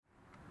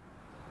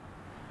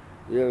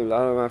Yeah, a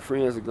lot of my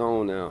friends are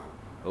gone now.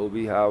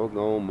 O.B. Howard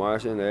gone,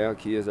 Marsha and Al,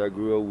 kids I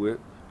grew up with.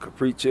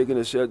 Capri Chicken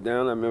is shut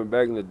down. I remember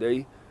back in the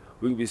day,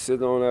 we could be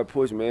sitting on that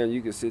porch, man.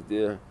 You could sit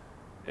there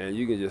and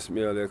you can just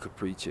smell that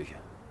Capri Chicken.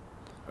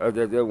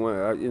 That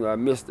one, I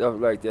miss stuff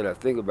like that. I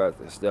think about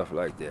the stuff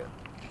like that.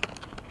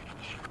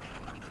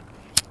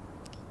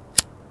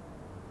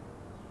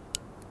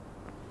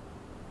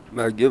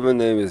 My given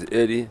name is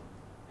Eddie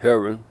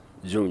Heron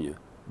Jr.,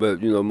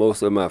 but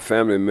most of my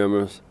family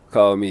members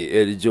call me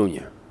Eddie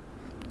Jr.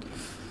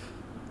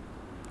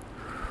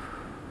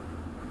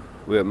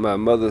 We're at my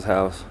mother's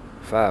house,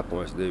 Five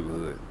Points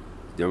neighborhood,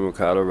 Denver,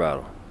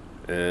 Colorado.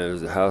 And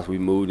it's a house we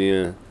moved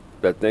in.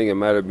 I think it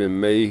might have been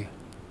May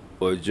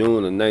or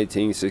June of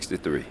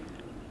 1963.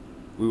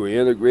 We were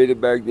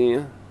integrated back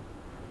then.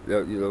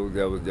 There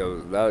was a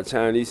lot of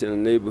Chinese in the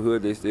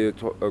neighborhood. They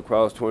stayed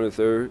across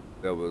 23rd.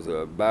 There was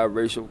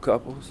biracial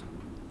couples.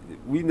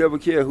 We never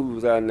cared who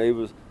was our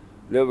neighbors.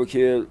 Never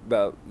cared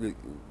about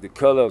the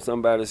color of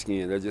somebody's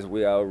skin. That's just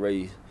where I was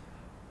raised,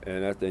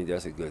 and I think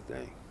that's a good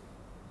thing.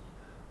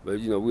 But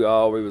we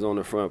always was on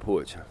the front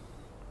porch,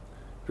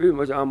 pretty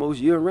much almost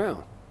year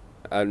round.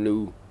 I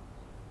knew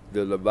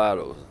the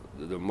Lovatos,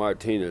 the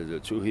Martinez, the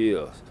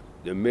Trujillos,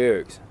 the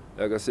Merricks.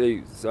 Like I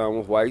say, some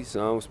was white,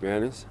 some was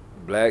Spanish,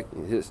 black.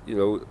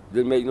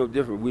 Didn't make no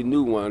difference. We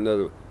knew one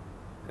another,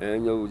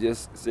 and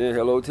just saying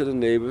hello to the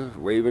neighbors,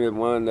 waving at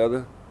one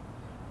another.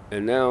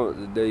 And now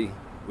today,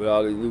 with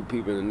all these new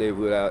people in the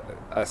neighborhood,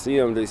 I see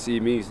them, they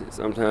see me.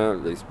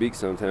 Sometimes they speak,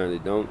 sometimes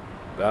they don't.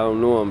 But I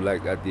don't know them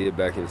like I did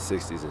back in the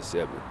 60s and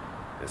 70s.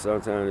 And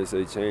sometimes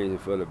they say changing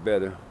for the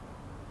better.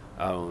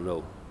 I don't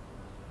know.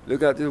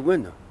 Look out this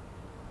window.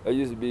 There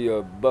used to be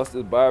a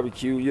Buster's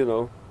barbecue,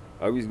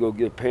 I used to go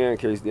get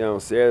pancakes down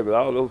Saturday, but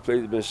all those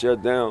places have been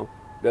shut down.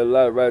 That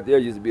lot right there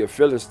used to be a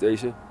filling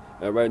station.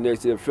 And right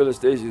next to the filling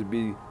station used to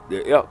be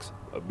the Elks,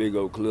 a big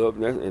old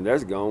club, and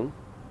that's gone.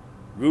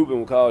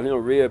 Ruben called him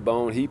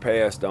Redbone. He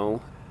passed on.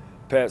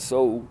 Pat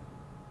Soul,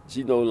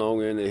 she no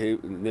longer in the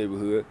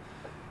neighborhood.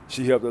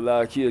 She helped a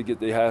lot of kids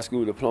get their high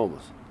school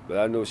diplomas. But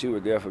I know she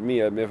was there for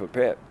me. I met for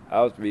Pat.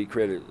 I was 3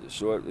 credits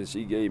short, and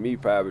she gave me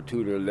private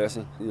tutoring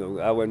lessons.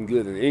 I wasn't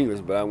good in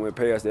English, but I went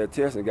past that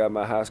test and got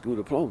my high school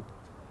diploma.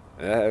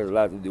 And that had a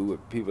lot to do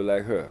with people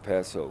like her,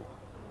 Pat Soul.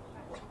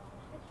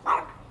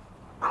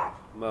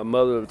 My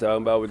mother was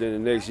talking about within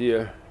the next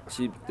year,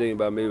 she thinking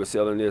about maybe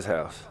selling this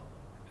house.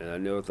 And I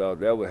never thought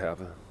that would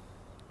happen.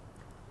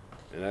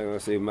 And I'm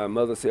gonna say, my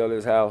mother sell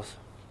this house.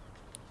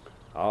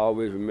 I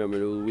always remember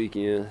those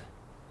weekends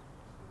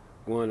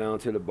going down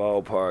to the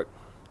ballpark.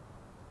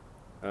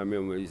 I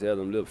remember we used to have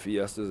them little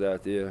fiestas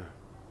out there.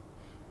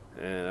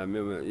 And I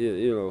remember,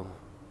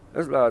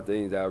 there's a lot of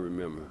things I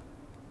remember.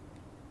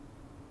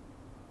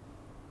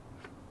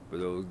 But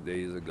those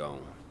days are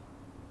gone.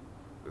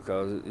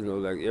 Because,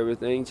 like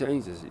everything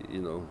changes,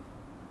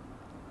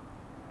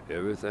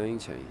 everything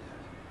changes.